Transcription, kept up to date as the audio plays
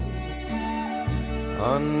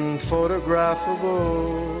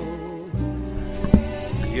unphotographable.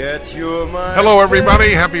 Yet you're my Hello,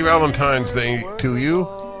 everybody. Happy Valentine's Day to you.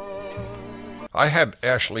 I had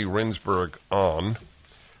Ashley Rinsberg on,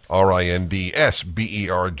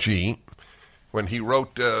 Rindsberg, when he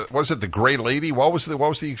wrote, was it The Gray Lady? What was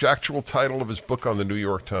the actual title of his book on the New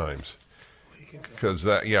York Times? Because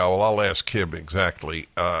I'll ask him exactly.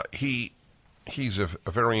 He's a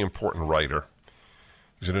very important writer.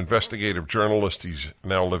 He's an investigative journalist. He's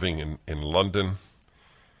now living in London.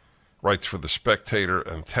 Writes for The Spectator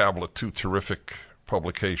and Tablet, two terrific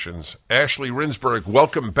publications. Ashley Rinsberg,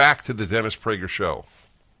 welcome back to the Dennis Prager Show.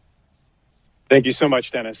 Thank you so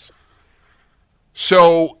much, Dennis.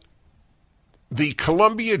 So, the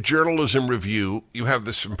Columbia Journalism Review, you have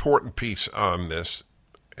this important piece on this,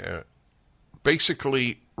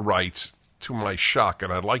 basically writes, to my shock,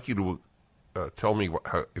 and I'd like you to tell me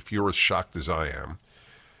if you're as shocked as I am.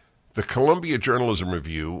 The Columbia Journalism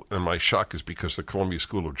Review, and my shock is because the Columbia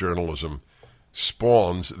School of Journalism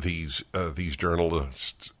spawns these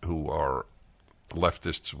journalists who are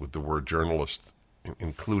leftists with the word journalist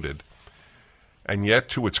included, and yet,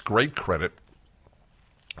 to its great credit,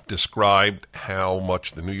 described how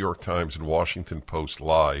much the New York Times and Washington Post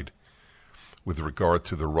lied with regard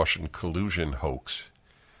to the Russian collusion hoax.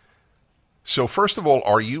 So, first of all,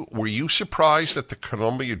 were you surprised that the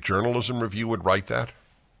Columbia Journalism Review would write that?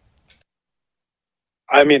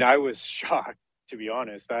 I mean, I was shocked, to be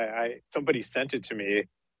honest. Somebody sent it to me.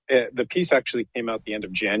 The piece actually came out the end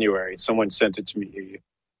of January. Someone sent it to me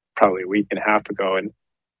probably a week and a half ago, and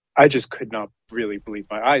I just could not really believe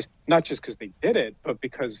my eyes. Not just because they did it, but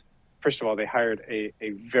because, first of all, they hired a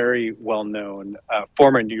very well-known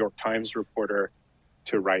former New York Times reporter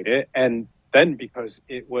to write it, and then because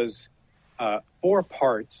it was 4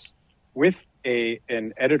 parts with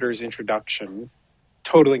an editor's introduction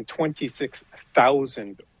totaling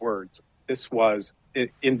 26,000 words. This was,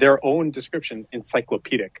 in their own description,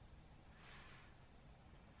 encyclopedic.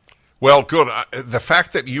 Well, good. The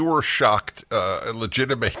fact that you were shocked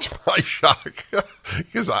legitimates my shock,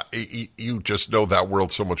 because you just know that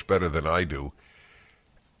world so much better than I do.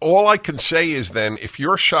 All I can say is then, if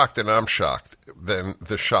you're shocked and I'm shocked, then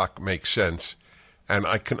the shock makes sense. And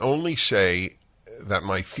I can only say that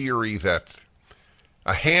my theory that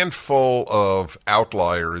a handful of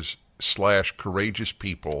outliers / courageous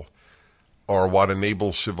people are what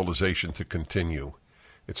enables civilization to continue.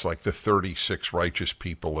 It's like the 36 righteous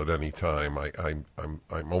people at any time. I'm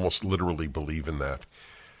almost literally believe in that.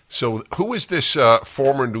 So who is this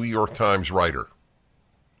former New York Times writer?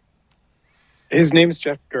 His name is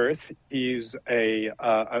Jeff Girth. He's a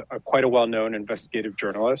quite a well-known investigative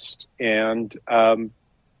journalist, and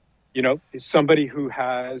somebody who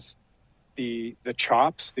has the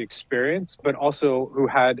chops, the experience, but also who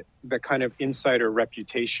had the kind of insider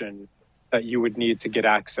reputation that you would need to get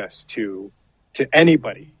access to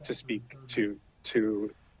anybody to speak to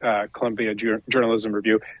Columbia Journalism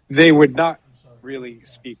Review. They would not really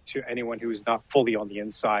speak to anyone who is not fully on the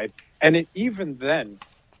inside. And even then,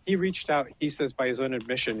 he reached out, he says by his own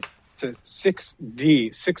admission, to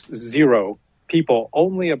 60 people.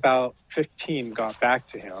 Only about 15 got back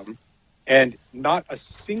to him. And not a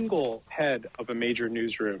single head of a major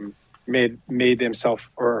newsroom made himself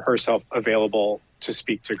or herself available to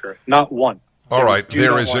speak to Girth. Not one. All right.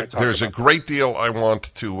 There's a great deal I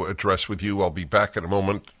want to address with you. I'll be back in a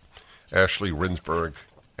moment. Ashley Rinsberg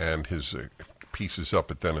and his pieces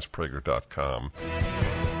up at DennisPrager.com.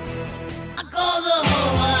 I go the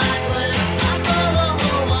whole wide world. I go the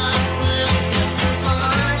whole wide world.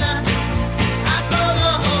 I go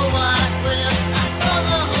the whole wide world. I go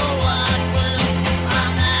the whole wide world.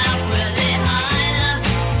 I'm out really high.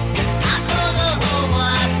 I go the whole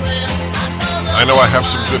wide world. I know I have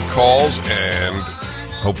some good calls and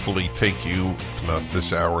hopefully take you, if not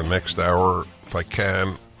this hour, next hour, if I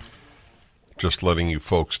can. Just letting you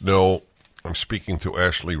folks know, I'm speaking to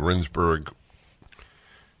Ashley Rinsberg,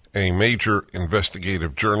 a major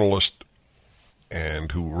investigative journalist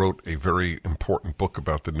and who wrote a very important book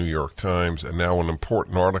about the New York Times and now an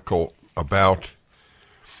important article about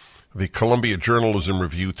the Columbia Journalism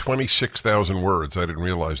Review, 26,000 words. I didn't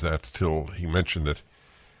realize that till he mentioned it.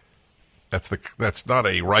 That's not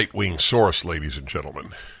a right-wing source, ladies and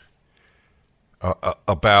gentlemen,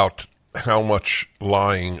 about how much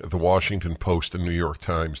lying the Washington Post and New York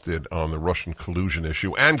Times did on the Russian collusion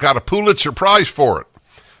issue and got a Pulitzer Prize for it,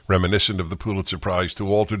 reminiscent of the Pulitzer Prize to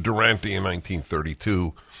Walter Duranty in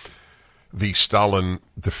 1932, the Stalin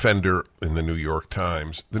defender in the New York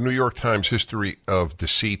Times. The New York Times history of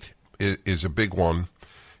deceit is a big one.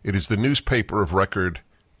 It is the newspaper of record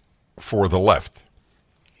for the left.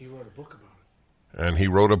 He wrote a book about And he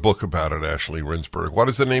wrote a book about it, Ashley Rinsberg. What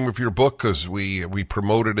is the name of your book? Because we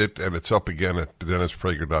promoted it, and it's up again at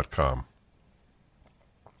DennisPrager.com.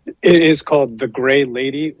 It is called The Gray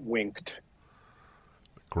Lady Winked.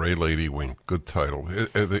 Gray Lady Wink. Good title.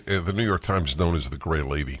 The New York Times is known as the Gray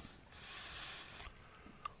Lady.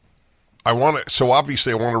 So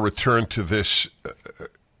obviously I want to return to this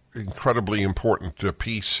incredibly important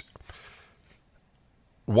piece.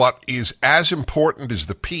 What is as important as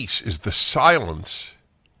the piece is the silence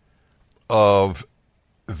of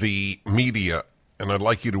the media, and I'd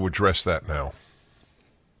like you to address that now.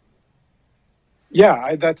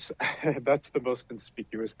 Yeah, that's the most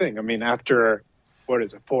conspicuous thing. I mean, after,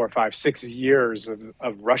 4, 5, 6 years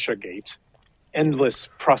of Russiagate, endless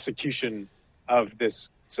prosecution of this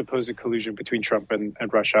supposed collusion between Trump and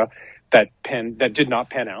Russia that did not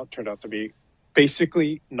pan out, turned out to be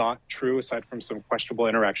basically not true, aside from some questionable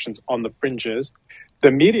interactions on the fringes. The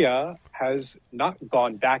media has not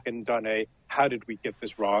gone back and done how did we get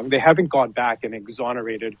this wrong? They haven't gone back and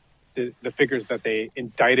exonerated the figures that they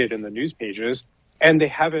indicted in the news pages, and they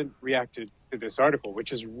haven't reacted to this article,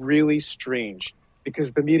 which is really strange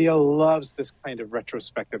because the media loves this kind of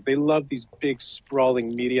retrospective. They love these big,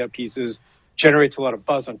 sprawling media pieces, generates a lot of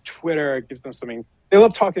buzz on Twitter, gives them something. They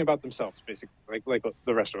love talking about themselves, basically, like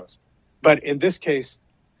the rest of us. But in this case,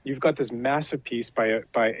 you've got this massive piece by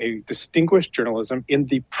a distinguished journalism in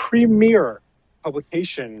the premier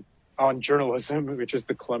publication on journalism, which is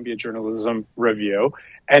the Columbia Journalism Review.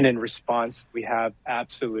 And in response, we have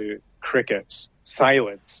absolute crickets,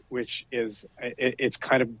 silence, which is, it's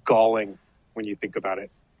kind of galling when you think about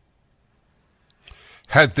it.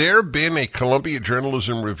 Had there been a Columbia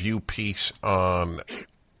Journalism Review piece on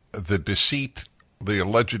the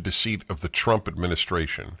alleged deceit of the Trump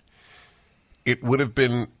administration, it would have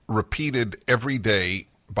been repeated every day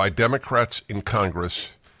by Democrats in Congress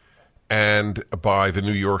and by the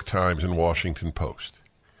New York Times and Washington Post.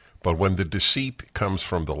 But when the deceit comes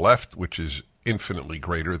from the left, which is infinitely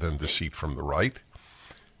greater than deceit from the right,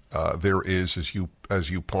 there is, as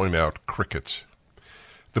you point out, crickets.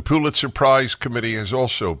 The Pulitzer Prize Committee has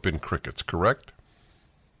also been crickets, correct?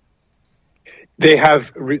 They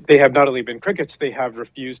have not only been crickets, they have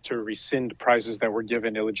refused to rescind prizes that were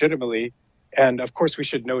given illegitimately. And of course, we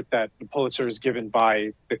should note that the Pulitzer is given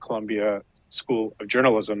by the Columbia School of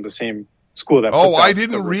Journalism, the same school that. Oh, I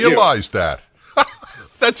didn't realize that.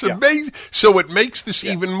 That's amazing. So it makes this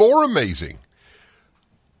even more amazing.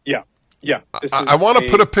 Yeah, yeah. I want to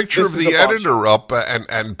put a picture of the editor up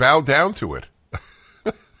and bow down to it.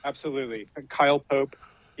 Absolutely. Kyle Pope,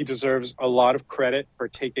 he deserves a lot of credit for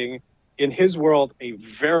taking, in his world, a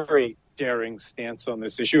very daring stance on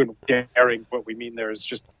this issue. And daring, what we mean there is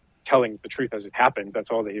just telling the truth as it happened. That's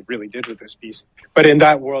all they really did with this piece. But in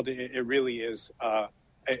that world, it really is a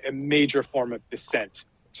major form of dissent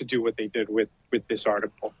to do what they did with this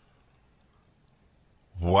article.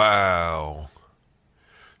 Wow.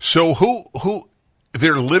 So who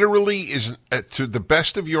there literally is, to the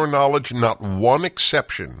best of your knowledge, not one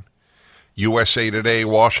exception. USA Today,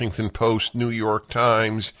 Washington Post, New York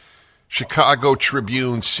Times, Chicago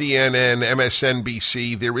Tribune, CNN,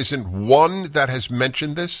 MSNBC. There isn't one that has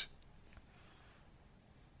mentioned this?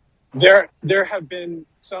 There have been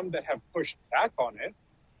some that have pushed back on it.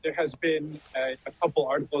 There has been a couple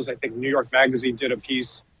articles. I think New York Magazine did a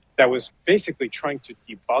piece that was basically trying to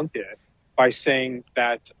debunk it by saying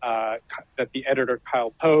that the editor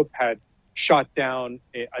Kyle Pope had shot down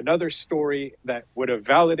another story that would have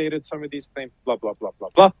validated some of these claims, blah, blah, blah, blah,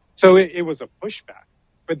 blah. So it was a pushback.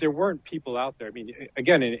 But there weren't people out there. I mean,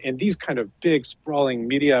 again, in these kind of big, sprawling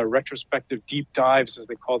media retrospective deep dives, as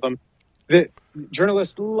they call them, the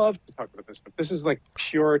journalists love to talk about this stuff. This is like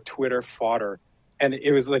pure Twitter fodder. And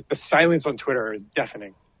it was like the silence on Twitter is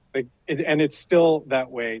deafening. And it's still that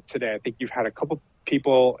way today. I think you've had a couple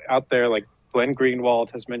people out there, like Glenn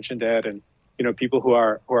Greenwald has mentioned it, and people who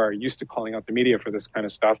are used to calling out the media for this kind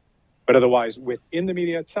of stuff. But otherwise, within the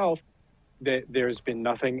media itself, there's been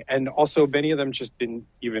nothing. And also, many of them just didn't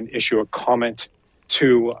even issue a comment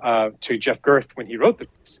to Jeff Gerth when he wrote the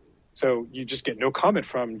piece. So you just get no comment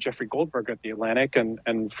from Jeffrey Goldberg at The Atlantic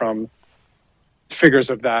and from figures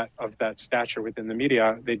of that stature within the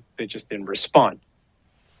media. They just didn't respond.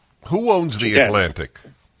 Who owns The Atlantic?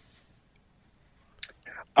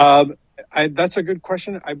 That's a good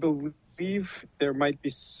question. I believe there might be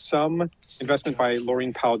some investment by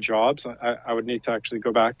Laurene Powell Jobs. I would need to actually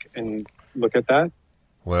go back and look at that.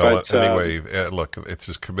 Well, but, anyway, look, it's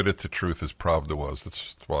as committed to truth as Pravda was.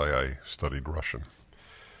 That's why I studied Russian.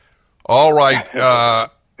 All right.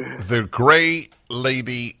 The Gray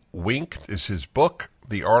Lady Winked is his book.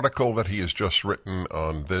 The article that he has just written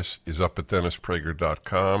on this is up at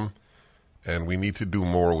DennisPrager.com, and we need to do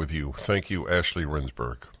more with you. Thank you, Ashley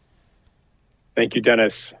Rinsberg. Thank you,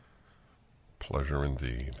 Dennis. Pleasure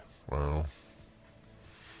indeed. Well,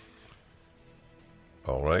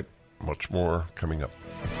 all right, much more coming up.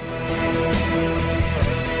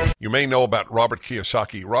 You may know about Robert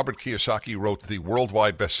Kiyosaki. Robert Kiyosaki wrote the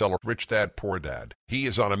worldwide bestseller, Rich Dad, Poor Dad. He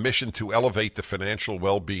is on a mission to elevate the financial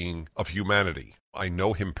well-being of humanity. I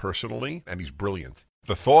know him personally, and he's brilliant.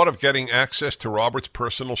 The thought of getting access to Robert's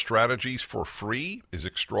personal strategies for free is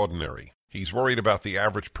extraordinary. He's worried about the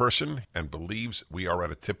average person and believes we are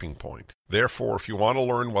at a tipping point. Therefore, if you want to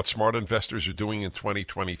learn what smart investors are doing in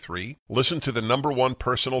 2023, listen to the #1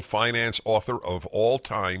 personal finance author of all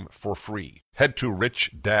time for free. Head to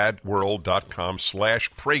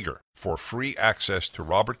richdadworld.com/Prager for free access to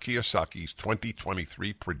Robert Kiyosaki's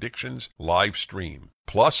 2023 Predictions live stream.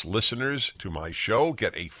 Plus, listeners to my show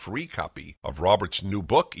get a free copy of Robert's new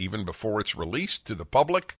book even before it's released to the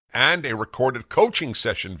public, and a recorded coaching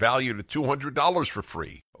session valued at $200 for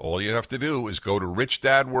free. All you have to do is go to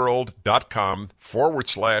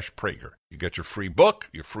richdadworld.com/Prager. You get your free book,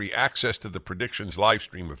 your free access to the Predictions live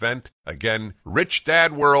stream event. Again,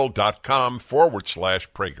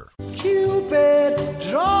 richdadworld.com/Prager. Cupid,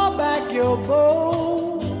 draw back your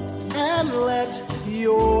bow and let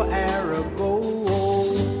your arrow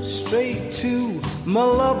go straight to my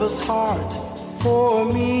lover's heart. For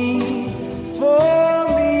me,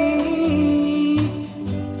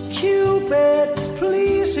 Cupid,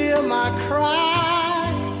 please hear my cry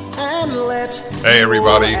and let. Hey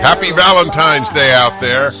everybody, happy Valentine's Day out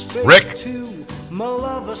there. Rick,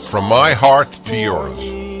 from my heart to yours.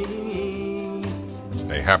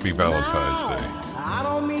 Hey, happy Valentine's Day. I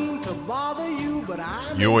don't mean to bother you, but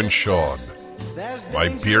I'm You and Sean, my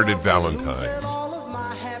bearded Valentines.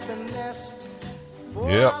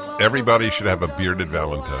 Yep, everybody should have a bearded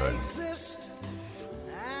Valentine.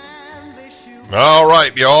 All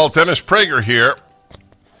right, y'all, Dennis Prager here.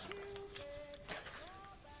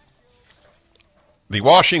 The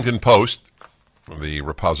Washington Post, the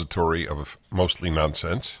repository of mostly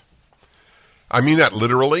nonsense. I mean that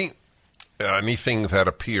literally. Anything that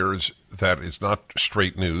appears that is not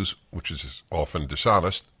straight news, which is often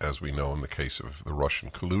dishonest, as we know in the case of the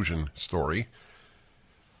Russian collusion story,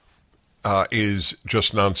 is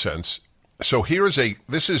just nonsense. So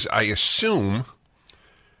this is, I assume,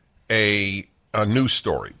 a news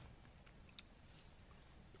story.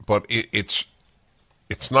 But it's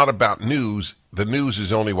not about news. The news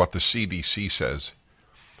is only what the CDC says.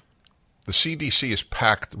 The CDC is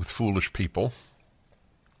packed with foolish people.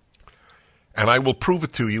 And I will prove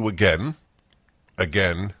it to you again, and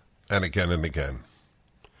again, and again.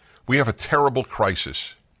 We have a terrible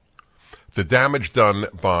crisis. The damage done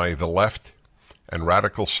by the left and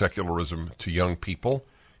radical secularism to young people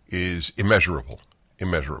is immeasurable.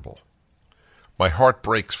 My heart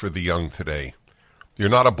breaks for the young today. You're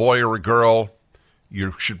not a boy or a girl.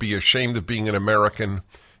 You should be ashamed of being an American.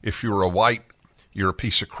 If you're a white, you're a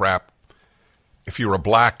piece of crap. If you're a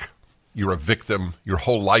black, you're a victim. Your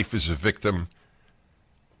whole life is a victim.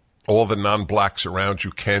 All the non-blacks around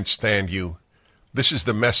you can't stand you. This is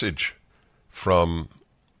the message from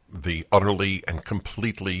the utterly and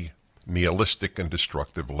completely nihilistic and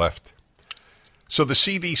destructive left. So the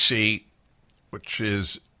CDC, which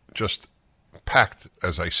is just packed,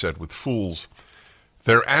 as I said, with fools,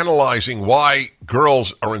 they're analyzing why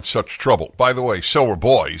girls are in such trouble. By the way, so are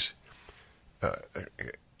boys.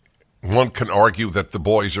 One can argue that the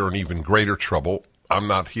boys are in even greater trouble. I'm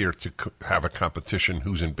not here to have a competition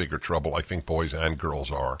who's in bigger trouble. I think boys and girls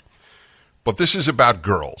are. But this is about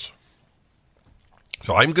girls.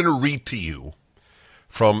 So I'm going to read to you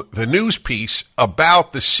from the news piece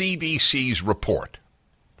about the CDC's report.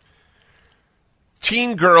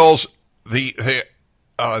 Teen girls, the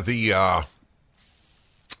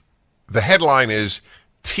headline is,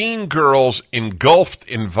 Teen Girls Engulfed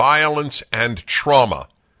in Violence and Trauma,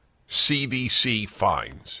 CDC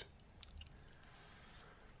Finds.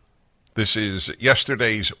 This is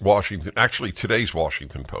today's Washington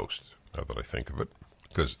Post, now that I think of it,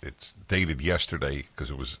 because it's dated yesterday,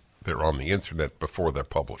 because they're on the internet before they're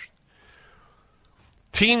published.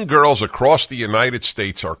 Teen girls across the United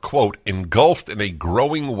States are, quote, engulfed in a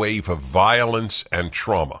growing wave of violence and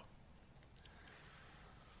trauma.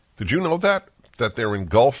 Did you know that they're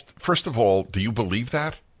engulfed? First of all, do you believe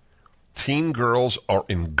that? Teen girls are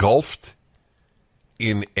engulfed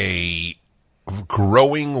in a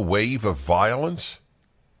growing wave of violence?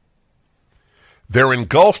 They're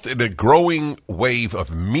engulfed in a growing wave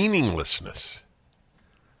of meaninglessness.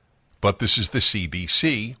 But this is the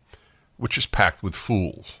CDC, which is packed with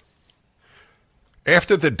fools.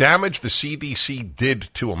 After the damage the CDC did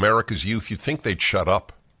to America's youth, you'd think they'd shut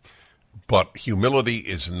up. But humility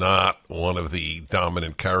is not one of the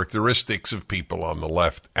dominant characteristics of people on the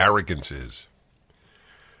left. Arrogance is.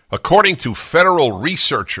 According to federal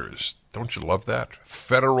researchers, don't you love that?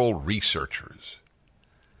 Federal researchers.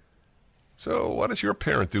 So what does your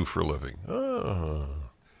parent do for a living? Oh,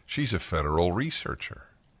 she's a federal researcher.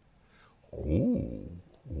 Ooh.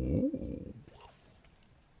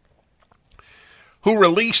 Who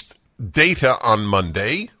released data on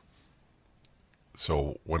Monday.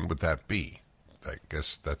 So when would that be? I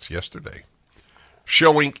guess that's yesterday.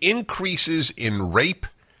 Showing increases in rape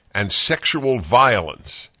and sexual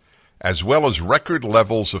violence, as well as record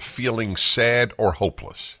levels of feeling sad or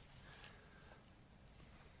hopeless.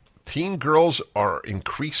 Teen girls are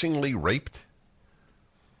increasingly raped.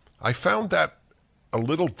 I found that a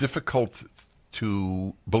little difficult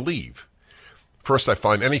to believe. First, I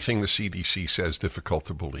find anything the CDC says difficult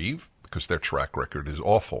to believe because their track record is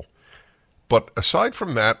awful. But aside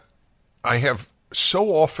from that, I have so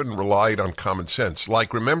often relied on common sense.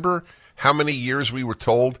 Like, remember how many years we were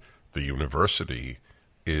told the university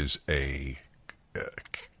is a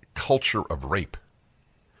culture of rape?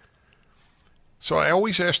 So I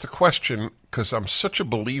always ask the question, because I'm such a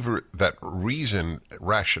believer that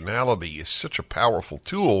rationality is such a powerful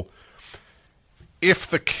tool. If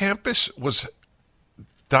the campus was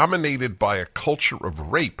dominated by a culture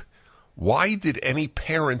of rape, why did any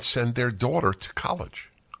parent send their daughter to college?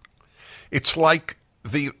 It's like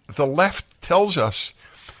the left tells us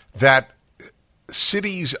that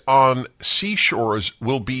cities on seashores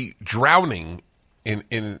will be drowning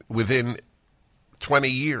within 20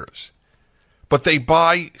 years. But they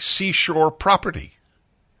buy seashore property.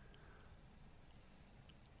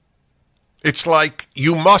 It's like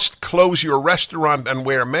you must close your restaurant and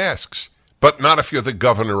wear masks, but not if you're the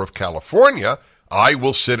governor of California. I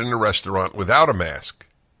will sit in a restaurant without a mask.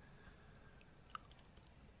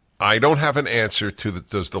 I don't have an answer to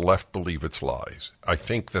does the left believe its lies. I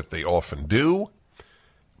think that they often do,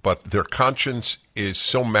 but their conscience is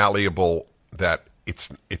so malleable that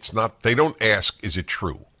it's not. They don't ask, is it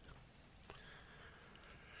true?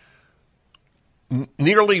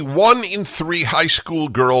 Nearly 1 in 3 high school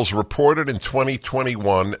girls reported in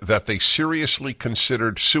 2021 that they seriously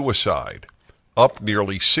considered suicide, up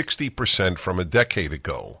nearly 60% from a decade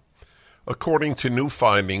ago, according to new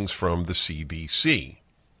findings from the CDC.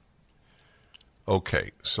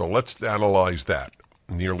 Okay, so let's analyze that.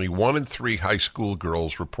 Nearly 1 in 3 high school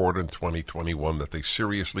girls reported in 2021 that they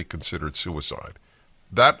seriously considered suicide.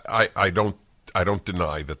 That I don't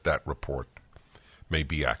deny that report may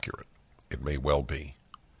be accurate. It may well be.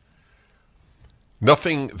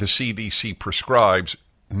 Nothing the CDC prescribes,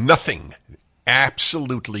 nothing,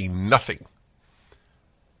 absolutely nothing,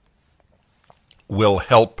 will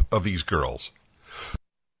help these girls.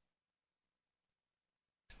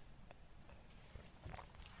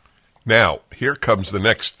 Now, here comes the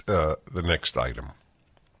next item.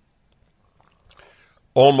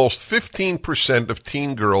 Almost 15% of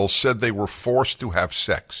teen girls said they were forced to have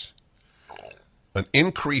sex. An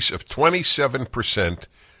increase of 27%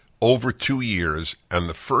 over 2 years, and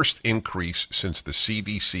the first increase since the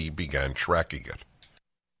CDC began tracking it.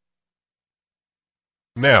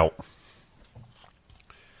 Now,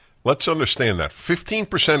 let's understand that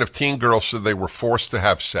 15% of teen girls said they were forced to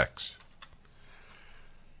have sex.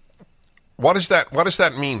 What does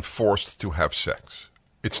that mean, forced to have sex?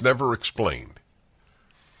 It's never explained.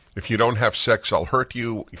 If you don't have sex, I'll hurt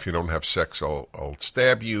you. If you don't have sex, I'll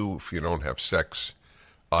stab you. If you don't have sex,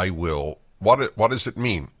 I will. What does it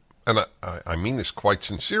mean? And I mean this quite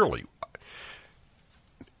sincerely.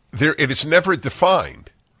 It is never defined.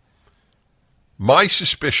 My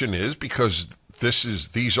suspicion is, because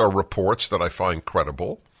these are reports that I find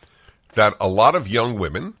credible, that a lot of young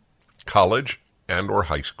women, college and or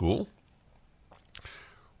high school,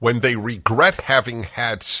 when they regret having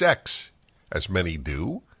had sex, as many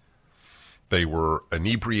do, they were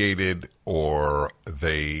inebriated or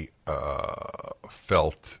they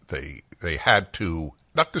felt they had to,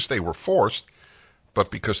 not because they were forced,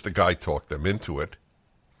 but because the guy talked them into it,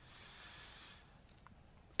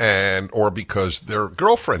 or because their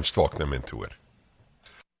girlfriends talked them into it.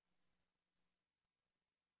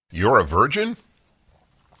 You're a virgin?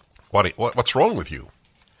 What's wrong with you?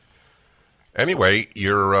 Anyway,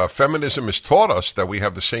 your feminism has taught us that we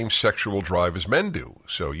have the same sexual drive as men do,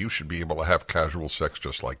 so you should be able to have casual sex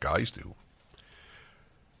just like guys do.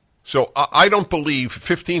 So I don't believe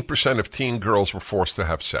 15% of teen girls were forced to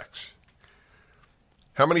have sex.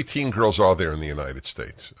 How many teen girls are there in the United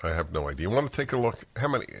States? I have no idea. You want to take a look? How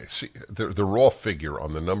many? See, the raw figure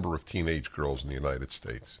on the number of teenage girls in the United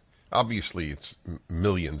States. Obviously, it's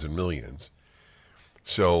millions and millions.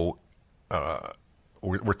 So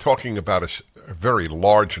we're talking about a very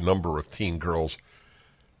large number of teen girls.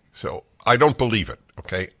 So I don't believe it,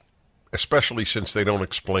 okay? Especially since they don't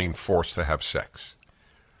explain force to have sex.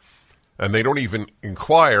 And they don't even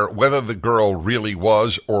inquire whether the girl really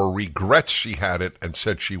was or regrets she had it and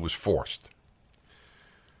said she was forced.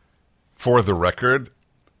 For the record,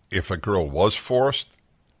 if a girl was forced,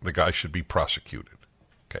 the guy should be prosecuted.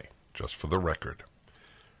 Okay, just for the record.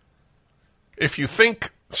 If you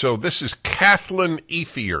think, so this is Kathleen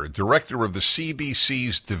Ethier, director of the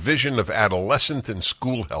CDC's Division of Adolescent and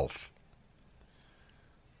School Health.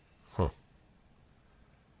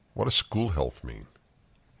 What does school health mean?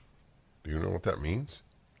 Do you know what that means?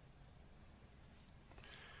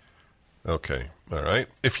 Okay, all right.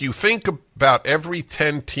 If you think about every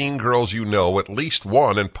 10 teen girls you know, at least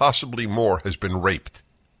one and possibly more has been raped.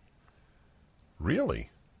 Really?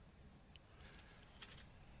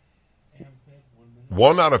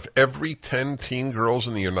 1 out of every 10 teen girls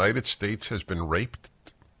in the United States has been raped?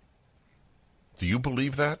 Do you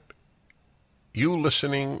believe that? You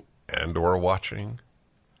listening and or watching,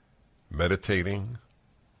 meditating,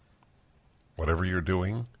 whatever you're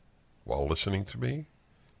doing while listening to me,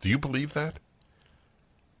 do you believe that?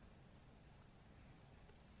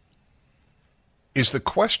 Is the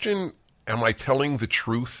question, am I telling the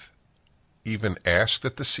truth, even asked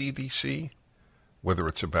at the CDC? Whether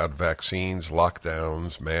it's about vaccines,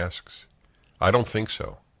 lockdowns, masks? I don't think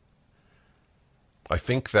so. I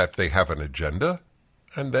think that they have an agenda,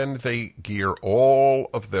 and then they gear all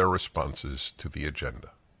of their responses to the agenda.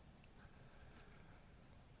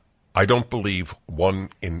 I don't believe 1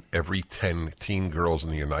 in every 10 teen girls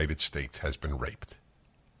in the United States has been raped.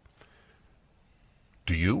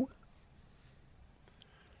 Do you?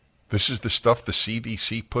 This is the stuff the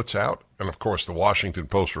CDC puts out, and of course the Washington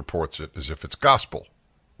Post reports it as if it's gospel.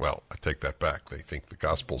 Well, I take that back. They think the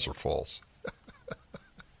gospels are false.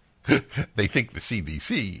 They think the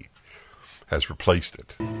CDC has replaced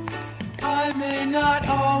it. I may not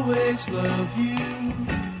always love you,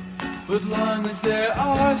 but long as there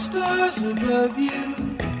are stars above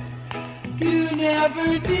you, you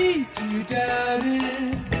never need to doubt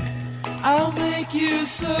it. I'll make you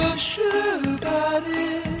so sure about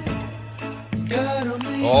it.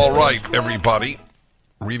 All right, everybody.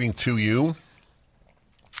 Reading to you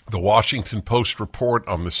the Washington Post report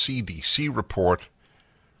on the CDC report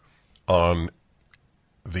on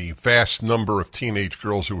the vast number of teenage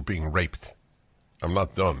girls who are being raped. I'm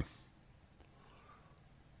not done.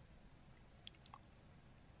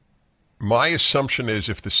 My assumption is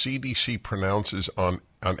if the CDC pronounces on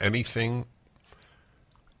anything,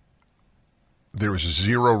 there is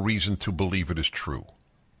zero reason to believe it is true.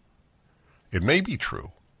 It may be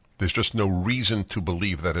true. There's just no reason to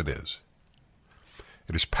believe that it is.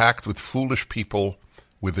 It is packed with foolish people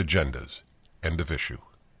with agendas. End of issue.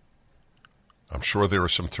 I'm sure there are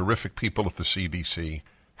some terrific people at the CDC.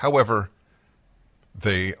 However,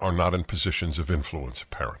 they are not in positions of influence,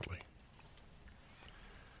 apparently.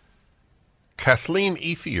 Kathleen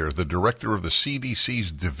Ethier, the director of the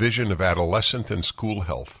CDC's Division of Adolescent and School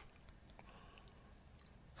Health,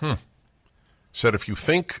 said if you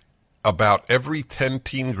think about every 10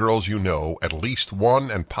 teen girls you know, at least 1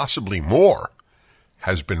 and possibly more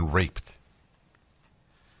has been raped.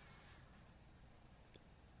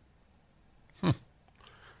 Do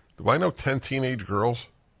I know 10 teenage girls?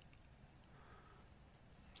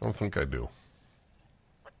 I don't think I do.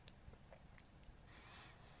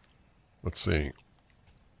 Let's see.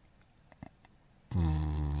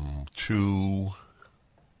 2.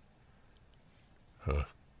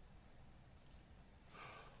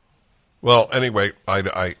 Well, anyway,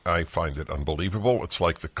 I find it unbelievable. It's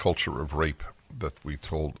like the culture of rape that we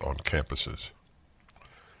told on campuses.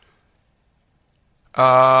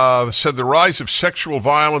 Said the rise of sexual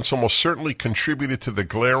violence almost certainly contributed to the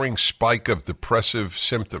glaring spike of depressive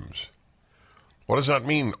symptoms. What does that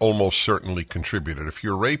mean, almost certainly contributed? If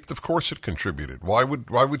you're raped, of course it contributed. Why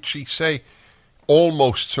would she say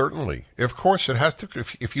almost certainly? Of course it has to.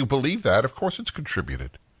 If you believe that, of course it's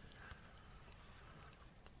contributed.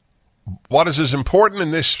 What is as important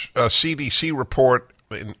in this CDC report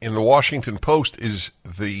in the Washington Post is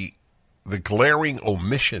the glaring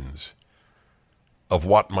omissions of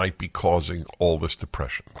what might be causing all this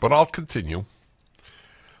depression. But I'll continue.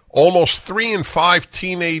 Almost 3 in 5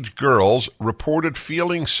 teenage girls reported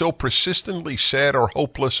feeling so persistently sad or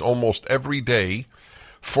hopeless almost every day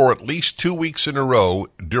for at least 2 weeks in a row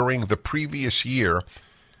during the previous year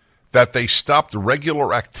that they stopped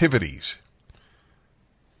regular activities.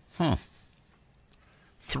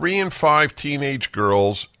 3 in 5 teenage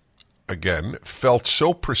girls, again, felt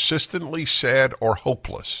so persistently sad or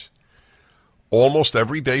hopeless almost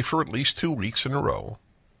every day for at least 2 weeks in a row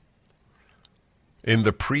in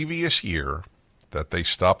the previous year that they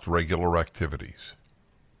stopped regular activities.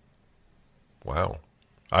 Wow.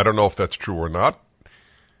 I don't know if that's true or not.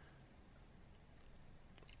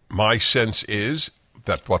 My sense is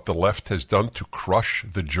that what the left has done to crush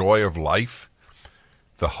the joy of life,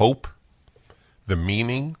 the hope, the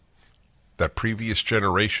meaning that previous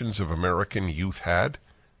generations of American youth had,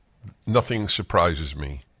 nothing surprises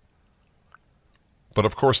me. But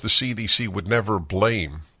of course the CDC would never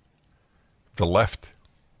blame the left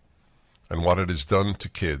and what it has done to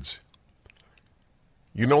kids.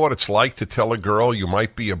 You know what it's like to tell a girl you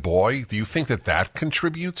might be a boy? Do you think that that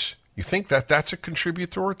contributes? You think that that's a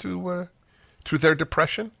contributor to their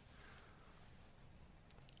depression?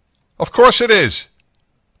 Of course it is.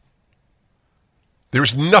 There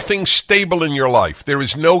is nothing stable in your life. There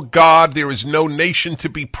is no God. There is no nation to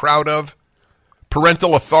be proud of.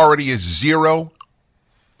 Parental authority is zero.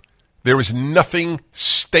 There is nothing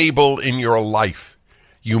stable in your life.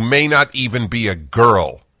 You may not even be a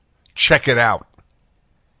girl. Check it out.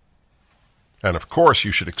 And of course,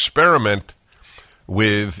 you should experiment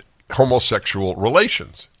with homosexual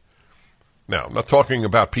relations. Now, I'm not talking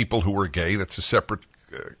about people who are gay. That's a separate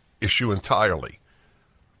issue entirely.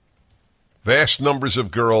 Vast numbers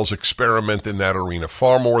of girls experiment in that arena,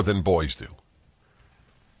 far more than boys do.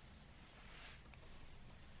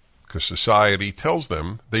 Because society tells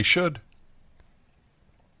them they should.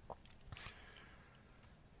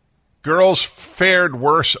 Girls fared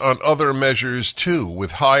worse on other measures too,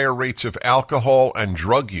 with higher rates of alcohol and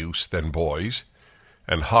drug use than boys,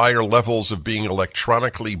 and higher levels of being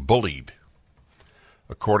electronically bullied,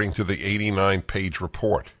 according to the 89-page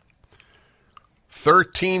report.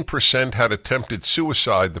 13% had attempted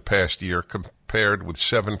suicide the past year, compared with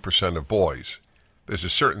 7% of boys. There's a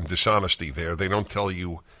certain dishonesty there. They don't tell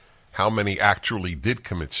you how many actually did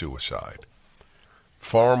commit suicide.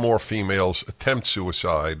 Far more females attempt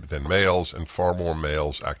suicide than males, and far more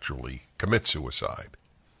males actually commit suicide.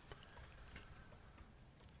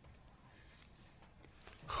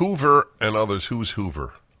 Hoover and others. Who's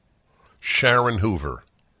Hoover? Sharon Hoover.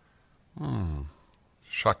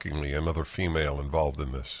 Shockingly, another female involved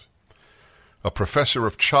in this. A professor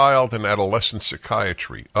of child and adolescent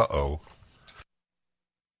psychiatry.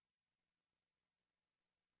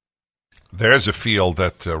 There's a field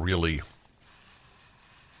that really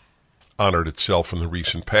honored itself in the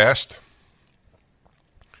recent past.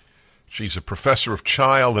 She's a professor of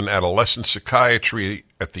child and adolescent psychiatry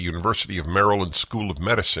at the University of Maryland School of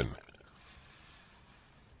Medicine.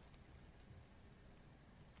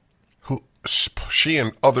 She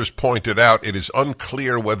and others pointed out it is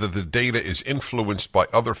unclear whether the data is influenced by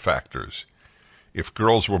other factors. If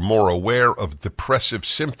girls were more aware of depressive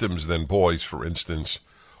symptoms than boys, for instance,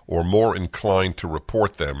 or more inclined to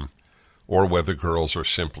report them, or whether girls are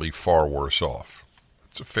simply far worse off.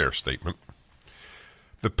 It's a fair statement.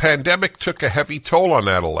 The pandemic took a heavy toll on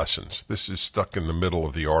adolescents. This is stuck in the middle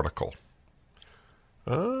of the article.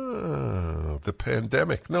 The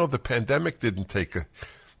pandemic. No, the pandemic didn't take a...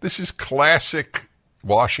 This is classic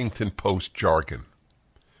Washington Post jargon.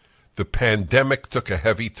 The pandemic took a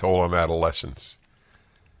heavy toll on adolescents.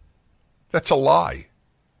 That's a lie.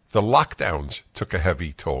 The lockdowns took a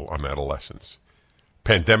heavy toll on adolescents.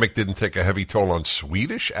 Pandemic didn't take a heavy toll on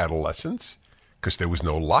Swedish adolescents because there was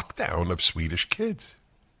no lockdown of Swedish kids.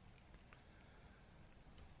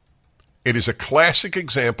 It is a classic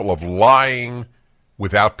example of lying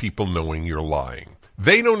without people knowing you're lying.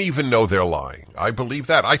 They don't even know they're lying. I believe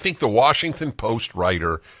that. I think the Washington Post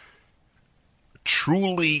writer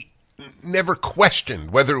truly never questioned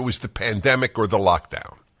whether it was the pandemic or the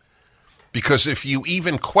lockdown. Because if you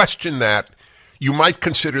even question that, you might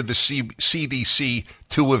consider the CDC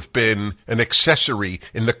to have been an accessory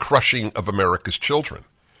in the crushing of America's children.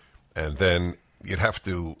 And then you'd have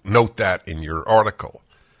to note that in your article.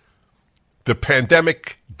 The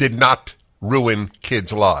pandemic did not ruin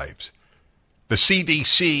kids' lives. The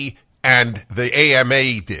CDC and the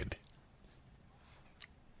AMA did,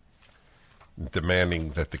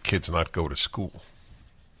 demanding that the kids not go to school.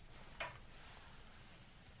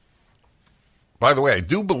 By the way, I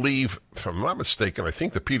do believe, if I'm not mistaken, I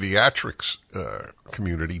think the pediatrics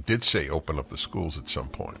community did say open up the schools at some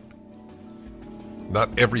point.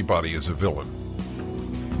 Not everybody is a villain.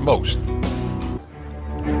 Most.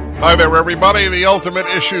 Hi there, everybody. The Ultimate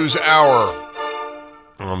Issues Hour.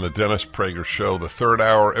 on the Dennis Prager Show, the third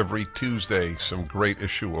hour every Tuesday, some great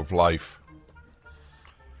issue of life.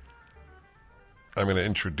 I'm going to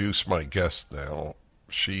introduce my guest now.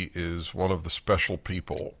 She is one of the special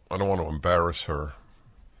people. I don't want to embarrass her,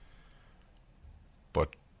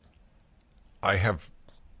 but I have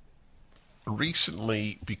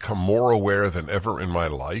recently become more aware than ever in my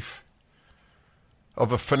life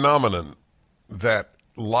of a phenomenon that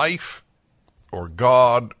life or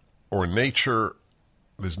God or nature,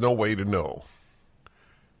 there's no way to know,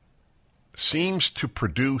 seems to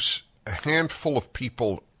produce a handful of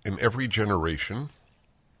people in every generation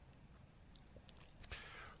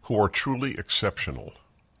who are truly exceptional.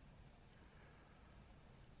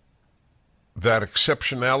 That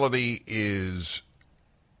exceptionality is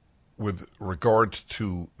with regard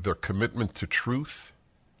to their commitment to truth,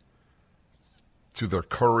 to their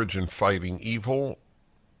courage in fighting evil.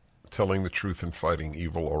 Telling the truth and fighting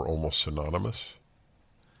evil are almost synonymous.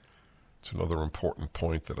 It's another important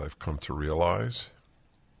point that I've come to realize.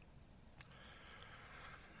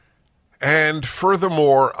 And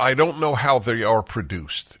furthermore, I don't know how they are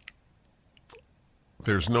produced.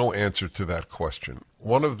 There's no answer to that question.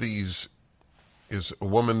 One of these is a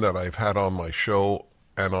woman that I've had on my show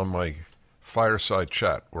and on my fireside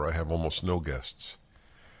chat, where I have almost no guests.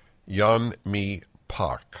 Yeon-mi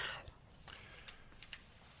Park.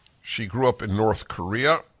 She grew up in North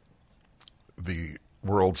Korea, the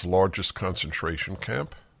world's largest concentration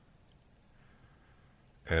camp,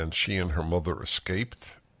 and she and her mother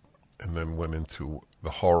escaped and then went into the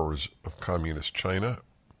horrors of communist China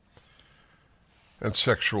and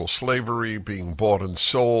sexual slavery, being bought and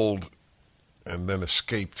sold, and then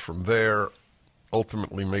escaped from there,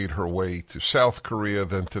 ultimately made her way to South Korea,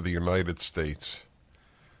 then to the United States.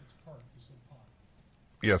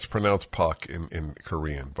 Yeah, it's pronounced Park in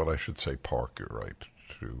Korean, but I should say Park, you're right,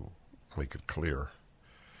 to make it clear.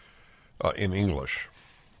 In English.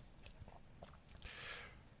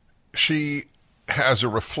 She has a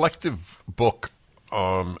reflective book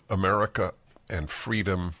on America and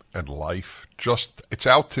freedom and life. It's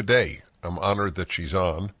out today. I'm honored that she's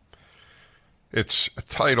on. It's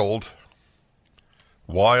titled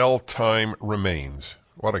While Time Remains.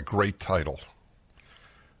 What a great title.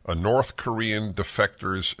 A North Korean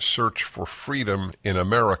defector's search for freedom in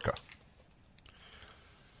America.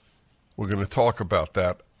 We're going to talk about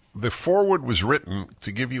that. The foreword was written,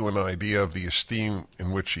 to give you an idea of the esteem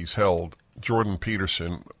in which she's held. Jordan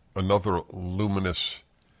Peterson, another luminous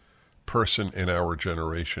person in our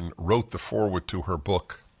generation, wrote the foreword to her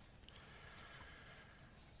book.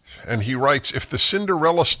 And he writes, if the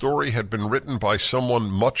Cinderella story had been written by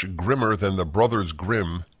someone much grimmer than the Brothers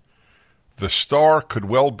Grimm, the star could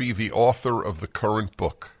well be the author of the current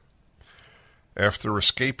book. After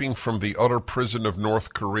escaping from the utter prison of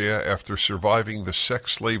North Korea, after surviving the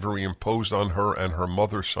sex slavery imposed on her and her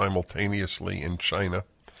mother simultaneously in China,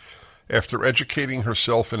 after educating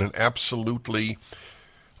herself in an absolutely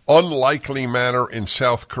unlikely manner in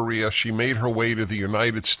South Korea, she made her way to the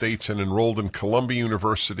United States and enrolled in Columbia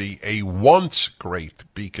University, a once great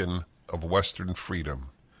beacon of Western freedom.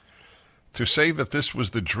 To say that this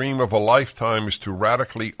was the dream of a lifetime is to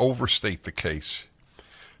radically overstate the case.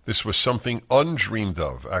 This was something undreamed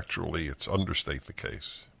of. Actually, it's understate the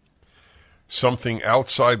case. Something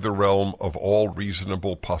outside the realm of all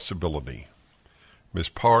reasonable possibility. Ms.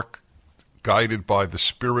 Park, guided by the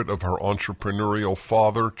spirit of her entrepreneurial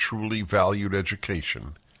father, truly valued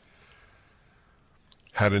education,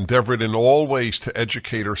 had endeavored in all ways to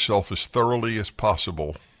educate herself as thoroughly as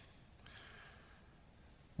possible.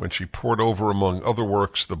 When she pored over, among other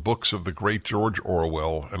works, the books of the great George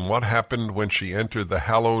Orwell, and what happened when she entered the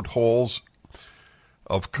hallowed halls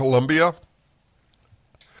of Columbia,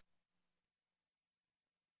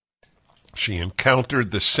 she encountered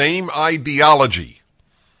the same ideology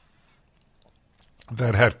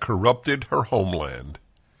that had corrupted her homeland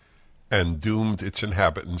and doomed its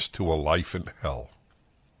inhabitants to a life in hell.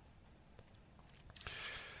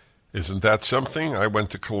 Isn't that something? I went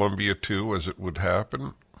to Columbia too, as it would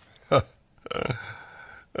happen.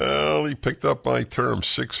 Well, he picked up my term,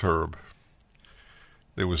 six-herb.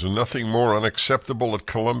 There was nothing more unacceptable at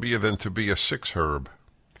Columbia than to be a six-herb.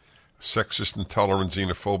 Sexist, intolerant,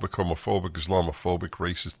 xenophobic, homophobic, Islamophobic,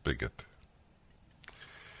 racist bigot.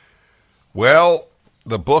 Well,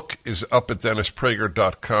 the book is up at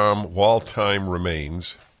DennisPrager.com, While Time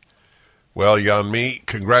Remains. Well, Yeon-mi,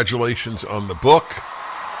 congratulations on the book,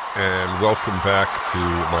 and welcome back to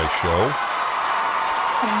my show.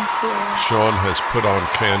 Thank you. Sean has put on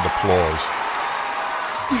canned applause.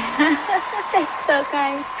 That's so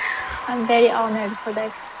kind. I'm very honored for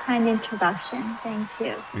that. kind introduction. Thank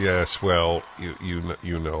you. Yes, well,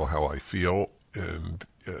 you know how I feel, and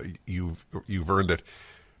you've earned it.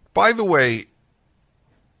 By the way,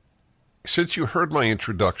 since you heard my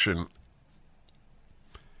introduction,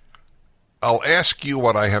 I'll ask you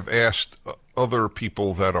what I have asked other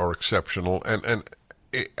people that are exceptional, and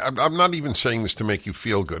I'm not even saying this to make you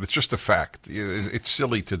feel good. It's just a fact. It's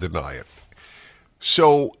silly to deny it.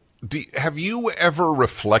 So, have you ever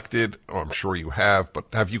reflected, I'm sure you have, but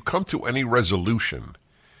have you come to any resolution?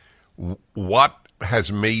 What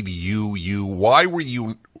has made you you? Why were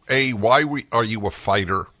you, are you a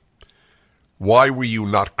fighter? Why were you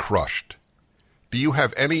not crushed? Do you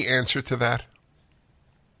have any answer to that?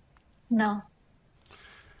 No,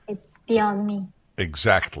 it's beyond me.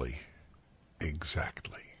 Exactly.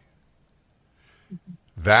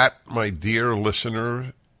 That, my dear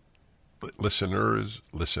listener,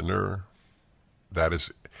 that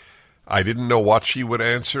is, I didn't know what she would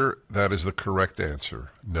answer. That is the correct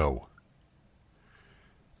answer. No.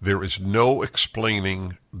 There is no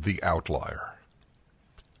explaining the outlier.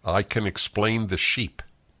 I can explain the sheep.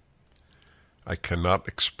 I cannot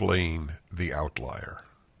explain the outlier.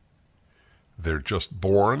 They're just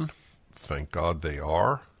born. Thank God they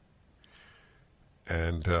are.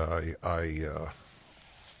 And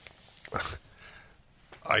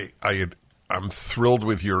I'm thrilled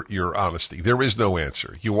with your honesty. There is no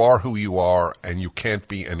answer. You are who you are, and you can't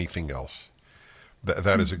be anything else.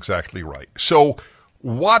 That is exactly right. So,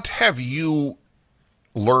 what have you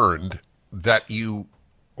learned that you,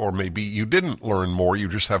 or maybe you didn't learn more, you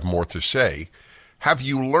just have more to say. Have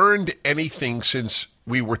you learned anything since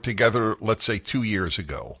we were together, let's say 2 years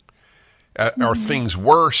ago? Are things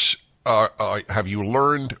worse? Have you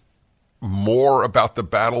learned more about the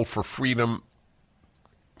battle for freedom?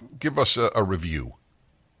 Give us a review.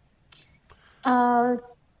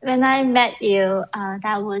 When I met you,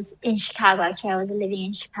 that was in Chicago. Actually, I was living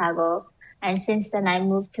in Chicago. And since then, I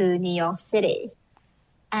moved to New York City.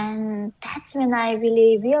 And that's when I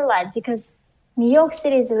really realized, because New York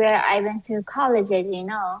City is where I went to college, as you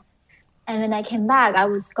know. And when I came back, I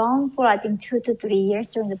was gone for, I think, 2 to 3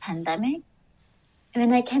 years during the pandemic. And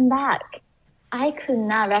when I came back, I could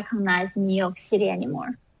not recognize New York City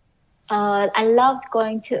anymore. I loved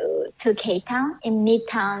going to K-Town in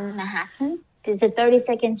Midtown Manhattan. It's a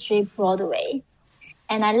 32nd Street Broadway.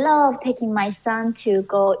 And I love taking my son to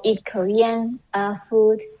go eat Korean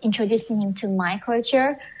food, introducing him to my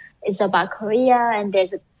culture. It's about Korea, and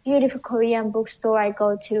there's a beautiful Korean bookstore I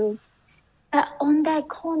go to. But on that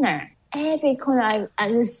corner, every corner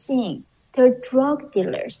I was seeing, there were drug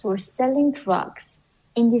dealers who were selling drugs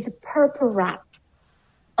in this purple wrap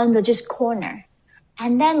on the just corner.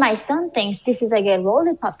 And then my son thinks this is like a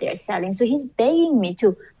lollipop they're selling. So he's begging me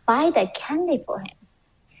to buy that candy for him.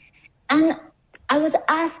 And I was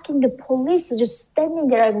asking the police, just standing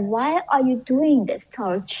there, like, why are you doing this to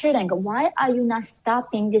our children? Why are you not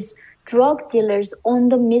stopping these drug dealers on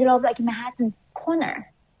the middle of like Manhattan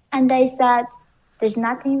corner? And they said, there's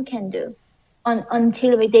nothing you can do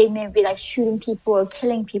until they may be like shooting people or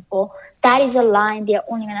killing people. That is a line. They're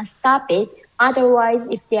only going to stop it. Otherwise,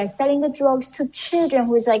 if they are selling the drugs to children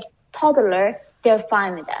who's like toddler, they're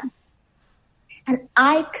fine with that. And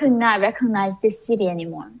I could not recognize this city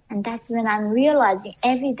anymore. And that's when I'm realizing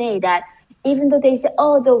every day that even though they say,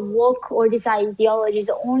 oh, the woke or this ideology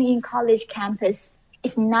is only in college campus,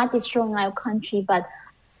 it's not destroying our country. But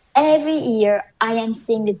every year I am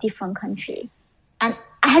seeing a different country. And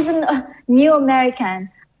as a new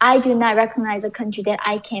American, I do not recognize a country that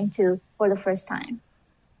I came to for the first time.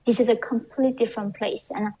 This is a completely different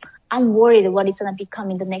place. And I'm worried what it's going to become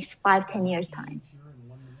in the next 5-10 years' time.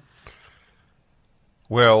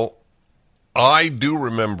 Well, I do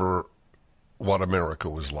remember what America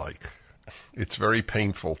was like. It's very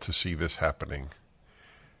painful to see this happening.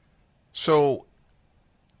 So,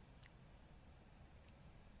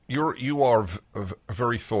 you are a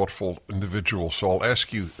very thoughtful individual, so I'll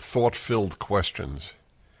ask you thought-filled questions.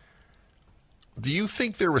 Do you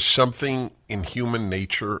think there is something in human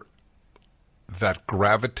nature that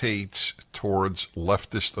gravitates towards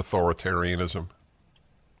leftist authoritarianism?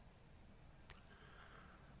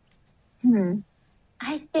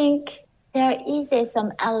 I think there is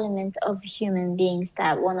some element of human beings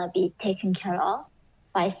that want to be taken care of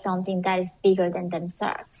by something that is bigger than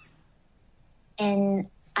themselves. And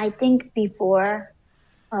I think before,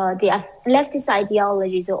 the leftist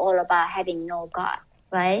ideologies are all about having no God,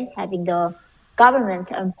 right? Having the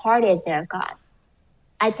government and party as their God.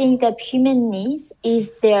 I think that human needs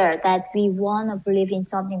is there that we want to believe in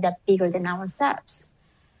something that's bigger than ourselves.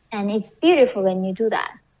 And it's beautiful when you do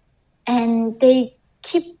that. And they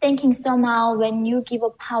keep thinking somehow when you give a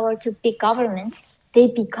power to big government, they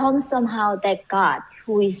become somehow that God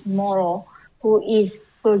who is moral, who is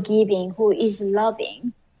forgiving, who is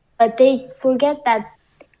loving. But they forget that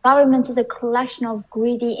government is a collection of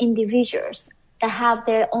greedy individuals that have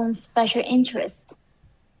their own special interests.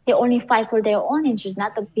 They only fight for their own interests,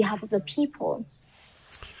 not the behalf of the people.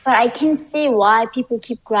 But I can see why people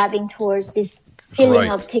keep grabbing towards this feeling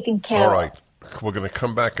Right. of taking care All of. right. We're going to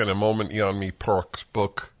come back in a moment. Yeonmi Park's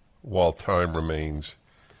book, While Time Remains,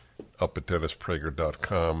 up at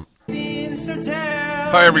DennisPrager.com.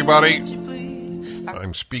 Hi, everybody.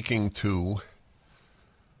 I'm speaking to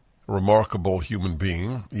a remarkable human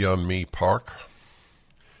being, Yeonmi Park.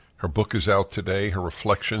 Her book is out today, Her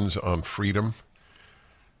Reflections on Freedom.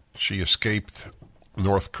 She escaped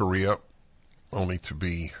North Korea only to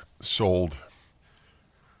be sold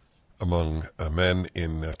among men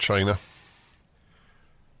in China.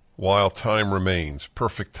 While Time Remains,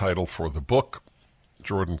 perfect title for the book.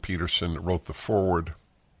 Jordan Peterson wrote the foreword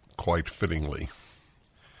quite fittingly.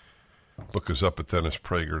 Book is up at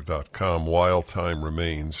DennisPrager.com, While Time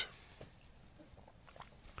Remains.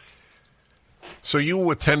 So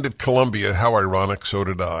you attended Columbia, how ironic, so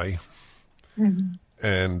did I. Mm-hmm.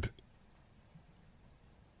 And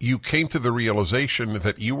you came to the realization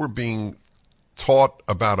that you were being taught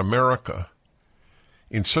about America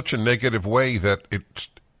in such a negative way that it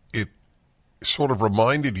sort of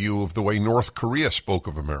reminded you of the way North Korea spoke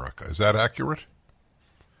of America. Is that accurate?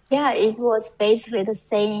 Yeah, it was basically the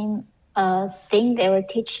same thing they were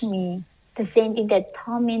teaching me. The same thing that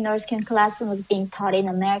taught me in North Korean classroom was being taught in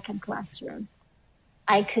American classroom.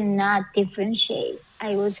 I could not differentiate.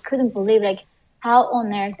 I couldn't believe, like, how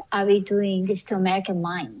on earth are we doing this to American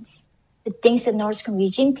minds? The things that North Korean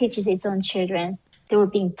regime teaches its own children, they were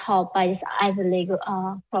being taught by these Ivy League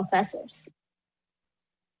professors.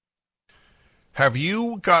 Have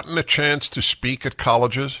you gotten a chance to speak at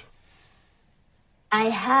colleges? I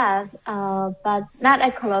have, but not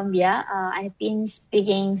at Columbia. I've been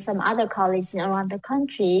speaking some other colleges around the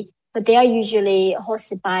country, but they are usually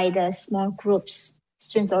hosted by the small groups,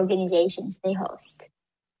 students' organizations they host.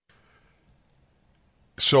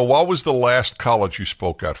 So what was the last college you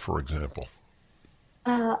spoke at, for example?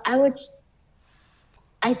 I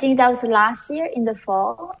think that was last year in the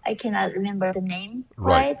fall. I cannot remember the name,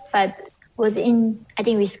 right? But was in, I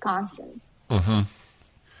think, Wisconsin. Mm-hmm.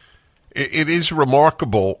 It is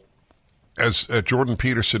remarkable, as Jordan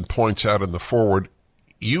Peterson points out in the foreword,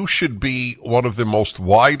 you should be one of the most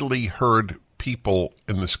widely heard people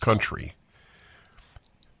in this country,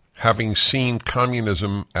 having seen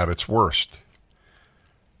communism at its worst.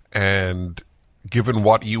 And given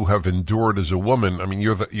what you have endured as a woman, I mean,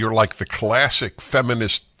 you're like the classic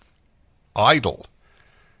feminist idol,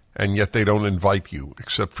 and yet they don't invite you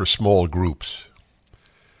except for small groups.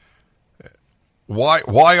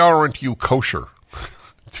 Why aren't you kosher,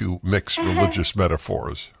 to mix religious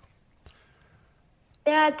metaphors?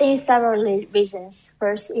 There are, I think, several reasons.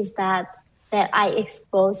 First is that I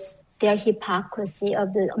expose their hypocrisy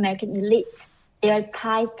of the American elite. They are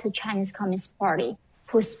tied to Chinese Communist Party,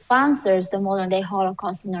 who sponsors the modern-day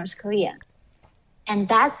Holocaust in North Korea. And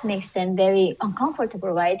that makes them very uncomfortable,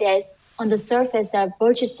 right? On the surface, they're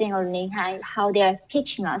purchasing how they are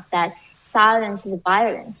teaching us that silence is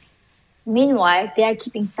violence. Meanwhile, they are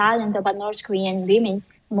keeping silent about North Korean women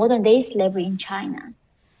modern-day slavery in China.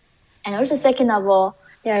 And also, second of all,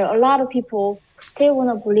 there are a lot of people who still want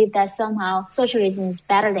to believe that somehow socialism is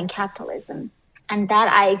better than capitalism, and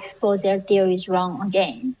that I expose their theories wrong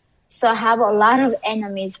again. So I have a lot of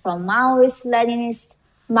enemies from Maoist, Leninist,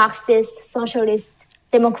 Marxist, socialist,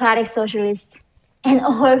 democratic socialist, and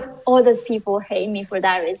all those people hate me for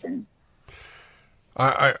that reason.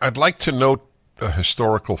 I'd like to note a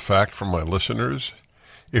historical fact for my listeners.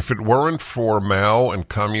 If it weren't for Mao and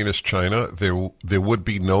Communist China, there would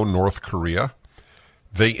be no North Korea.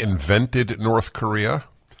 They invented North Korea.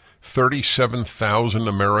 37,000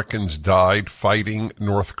 Americans died fighting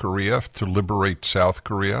North Korea to liberate South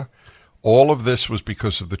Korea. All of this was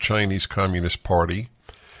because of the Chinese Communist Party,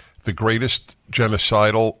 the greatest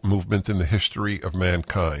genocidal movement in the history of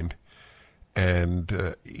mankind.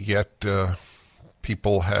 And yet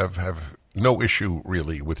people have no issue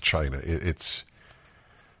really with China. It's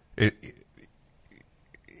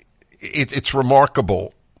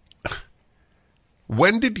remarkable.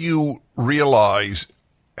 When did you realize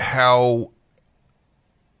how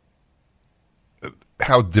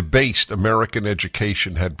debased American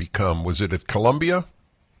education had become? Was it at Columbia?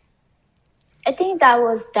 I think that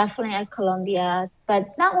was definitely at Columbia,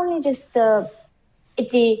 but not only just the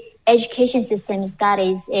education systems that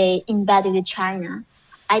is embedded with China.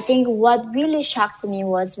 I think what really shocked me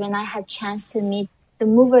was when I had chance to meet the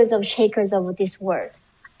movers and shakers of this world.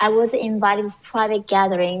 I was invited to this private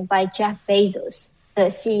gathering by Jeff Bezos, the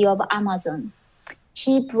CEO of Amazon.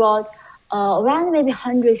 He brought around maybe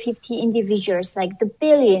 150 individuals, like the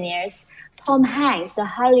billionaires, Tom Hanks, the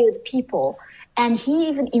Hollywood people, and he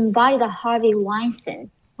even invited Harvey Weinstein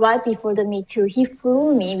right before the Me Too. He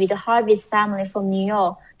flew me with Harvey's family from New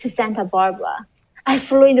York to Santa Barbara. I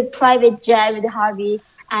flew in a private jet with Harvey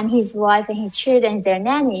and his wife and his children and their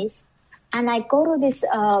nannies. And I go to this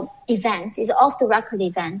event. It's off-the-record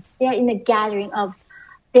event. They are in a gathering of,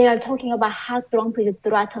 they are talking about how Trump is a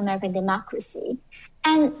threat to American democracy.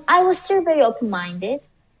 And I was still very open-minded.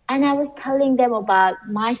 And I was telling them about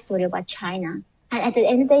my story about China. And at the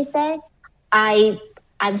end, they say,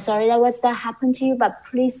 I'm sorry that happened to you, but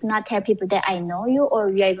please do not tell people that I know you or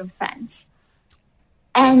we are even friends.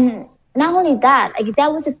 And not only that, like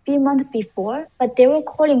that was a few months before, but they were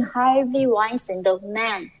calling Harvey Weinstein the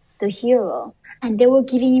man, the hero, and they were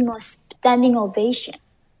giving him a standing ovation.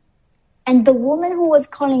 And the woman who was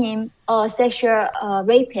calling him a sexual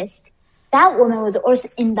rapist, that woman was also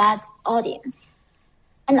in that audience.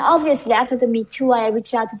 And obviously, after the Me Too, I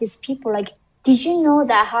reached out to these people like, did you know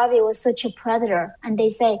that Harvey was such a predator? And they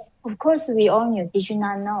say, of course we all knew. Did you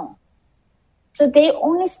not know? So they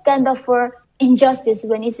only stand up for injustice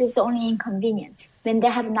when it is only inconvenient, when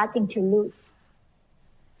they have nothing to lose.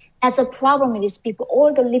 That's a problem with these people.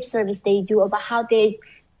 All the lip service they do about how they,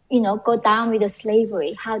 go down with the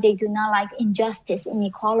slavery, how they do not like injustice,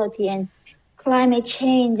 inequality, and climate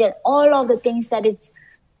change, and all of the things that is,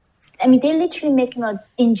 they're literally making an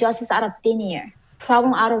injustice out of thin air,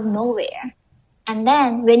 problem out of nowhere. And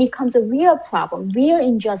then when it comes to real problem, real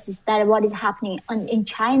injustice, that what is happening in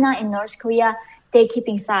China, in North Korea, they're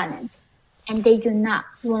keeping silent. And they do not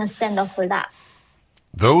want to stand up for that.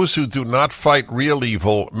 Those who do not fight real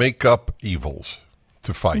evil make up evils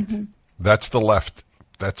to fight. Mm-hmm. That's the left.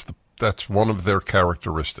 That's one of their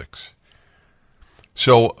characteristics.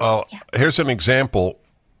 So here's an example.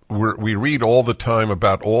 We read all the time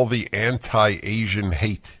about all the anti-Asian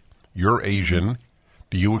hate. You're Asian.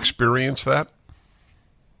 Do you experience that?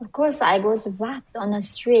 Of course, I was raped on the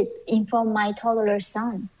street in front of my toddler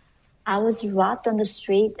son. I was robbed on the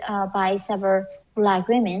street by several black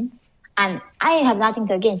women. And I have nothing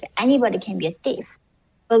to against. Anybody can be a thief.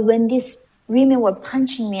 But when these women were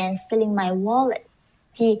punching me and stealing my wallet,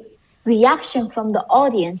 the reaction from the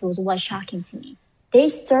audience was what shocking to me. They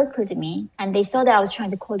circled me and they saw that I was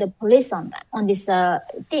trying to call the police on them, on these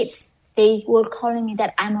thieves. They were calling me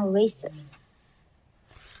that I'm a racist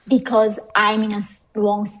because I'm in a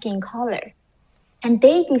wrong skin color. And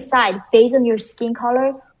they decide based on your skin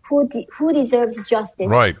color who deserves justice.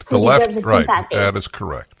 Right. The left, right. That is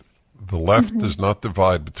correct. The left does not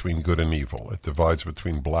divide between good and evil. It divides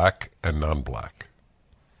between black and non-black.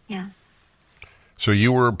 Yeah. So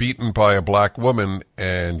you were beaten by a black woman,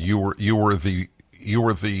 and you were the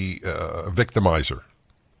victimizer.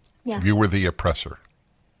 Yeah. You were the oppressor.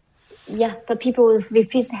 Yeah, but people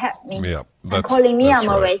refuse to help me. Yeah, and calling me I'm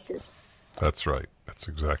right. a racist. That's right. That's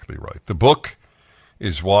exactly right. The book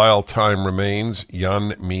is While Time Remains.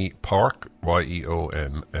 Yeonmi Park,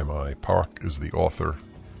 Yeonmi Park, is the author.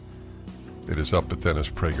 It is up at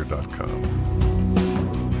DennisPrager.com.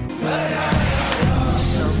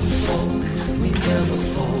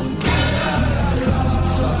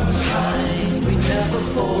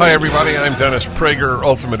 Hi, everybody. I'm Dennis Prager,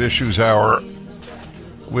 Ultimate Issues Hour,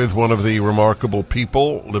 with one of the remarkable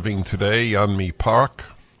people living today, Yeonmi Park.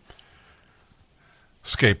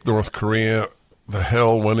 Escaped North Korea. The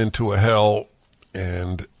hell went into a hell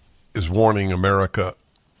and is warning America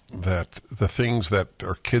that the things that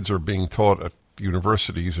our kids are being taught at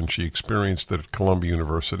universities, and she experienced it at Columbia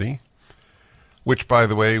University, which, by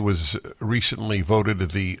the way, was recently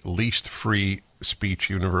voted the least free speech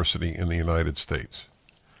university in the United States.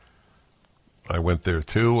 I went there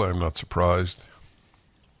too. I'm not surprised.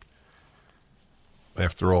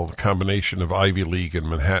 After all, the combination of Ivy League and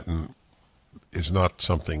Manhattan is not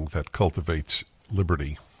something that cultivates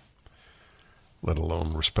liberty, let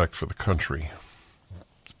alone respect for the country.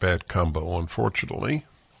 It's a bad combo, unfortunately.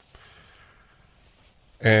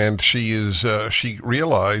 And she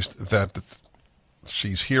realized that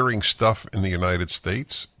she's hearing stuff in the United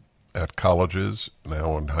States at colleges,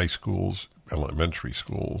 now in high schools, elementary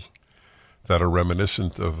schools, that are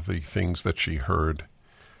reminiscent of the things that she heard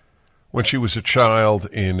when she was a child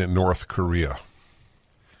in North Korea.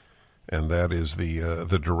 And that is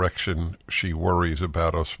the direction she worries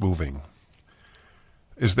about us moving.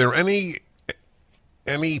 Is there any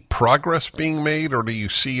progress being made, or do you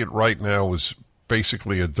see it right now as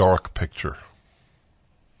basically a dark picture?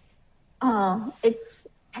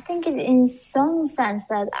 I think in some sense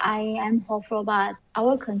that I am hopeful about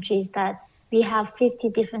our country is that we have 50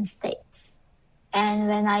 different states. And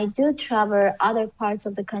when I do travel other parts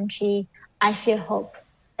of the country, I feel hope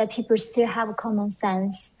that people still have common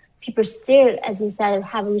sense. People still, as you said,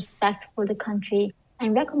 have respect for the country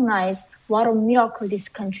and recognize what a miracle this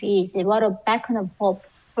country is, what a beacon of hope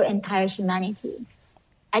for entire humanity.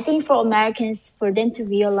 I think for Americans, for them to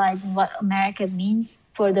realize what America means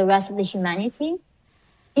for the rest of the humanity,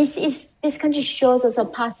 this country shows us a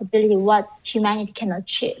possibility what humanity can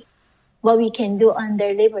achieve, what we can do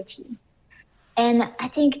under liberty. And I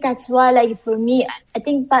think that's why, like, for me, I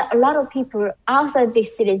think, but a lot of people outside big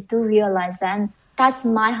cities do realize that. And that's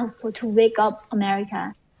my hope for to wake up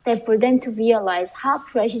America, that for them to realize how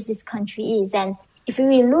precious this country is. And if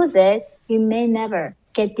we lose it, we may never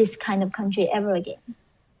get this kind of country ever again.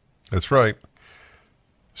 That's right.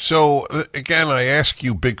 So, again, I ask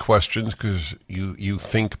you big questions because you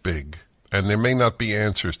think big, and there may not be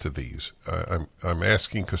answers to these. I'm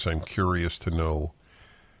asking because I'm curious to know,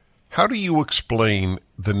 how do you explain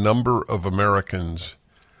the number of Americans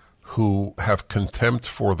who have contempt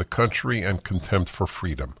for the country and contempt for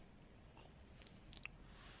freedom?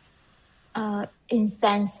 In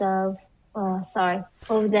sense of,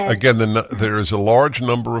 Again, there is a large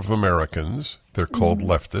number of Americans, they're called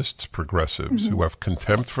leftists, progressives, who have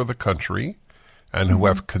contempt for the country and who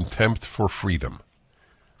have contempt for freedom.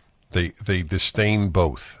 They disdain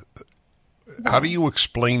both. How do you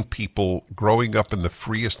explain people growing up in the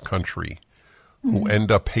freest country who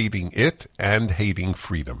end up hating it and hating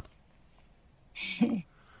freedom?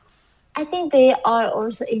 I think they are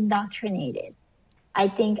also indoctrinated. I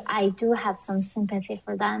think I do have some sympathy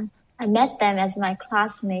for them. I met them as my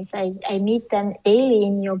classmates. I meet them daily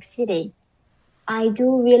in New York City. I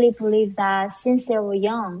do really believe that since they were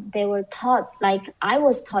young, they were taught, like I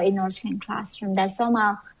was taught in North Korean classroom, that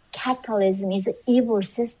somehow capitalism is an evil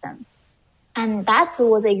system. And that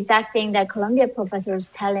was the exact thing that Columbia professor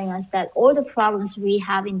was telling us, that all the problems we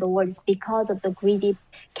have in the world is because of the greedy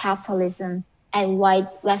capitalism and white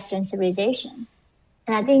Western civilization.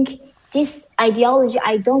 And I think this ideology,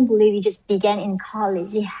 I don't believe it just began in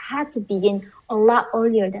college. It had to begin a lot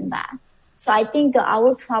earlier than that. So I think that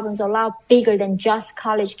our problems are a lot bigger than just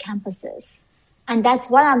college campuses. And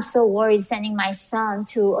that's why I'm so worried sending my son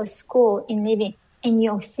to a school living in New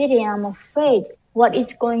York City. And I'm afraid what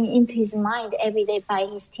is going into his mind every day by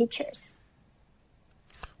his teachers.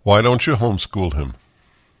 Why don't you homeschool him?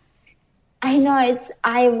 I know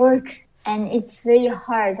I work and it's really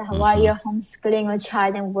hard while you're homeschooling a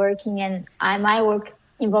child and working. And my work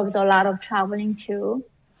involves a lot of traveling too.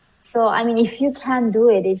 So, I mean, if you can do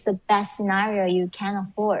it, it's the best scenario you can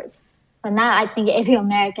afford. But now I think every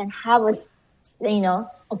American have a,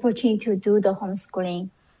 opportunity to do the homeschooling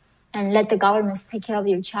and let the government take care of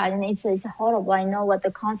your child. And it's horrible. I know what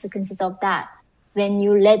the consequences of that when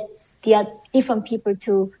you let the different people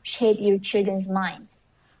to shape your children's mind.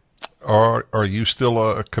 Are you still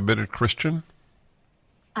a committed Christian?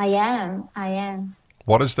 I am.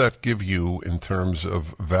 What does that give you in terms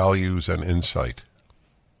of values and insight?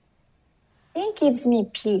 It gives me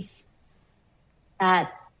peace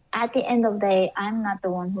that at the end of the day, I'm not the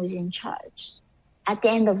one who's in charge. At the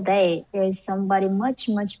end of the day, there is somebody much,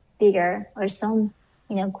 much bigger or some,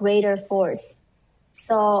 greater force.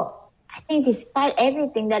 So I think despite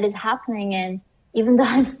everything that is happening, and even though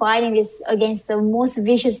I'm fighting this against the most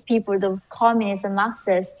vicious people, the communists and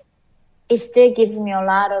Marxists, it still gives me a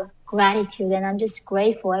lot of gratitude. And I'm just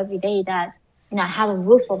grateful every day that, I have a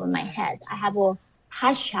roof over my head. I have a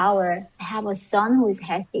hot shower. I have a son who is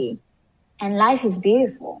healthy. And life is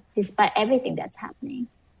beautiful despite everything that's happening.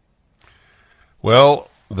 Well,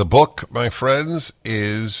 the book, my friends,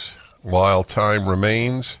 is While Time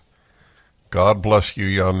Remains. God bless you,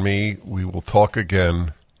 Yeonmi. We will talk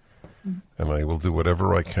again, and I will do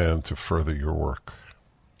whatever I can to further your work.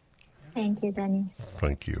 Thank you, Dennis.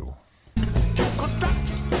 Thank you.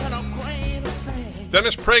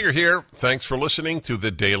 Dennis Prager here. Thanks for listening to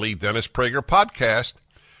the Daily Dennis Prager Podcast.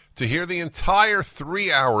 To hear the entire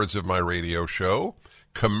 3 hours of my radio show,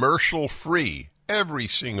 commercial-free, every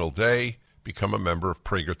single day, become a member of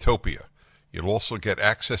Pragertopia. You'll also get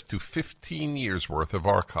access to 15 years' worth of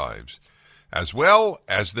archives, as well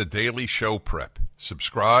as the daily show prep.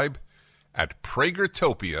 Subscribe at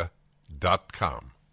pragertopia.com.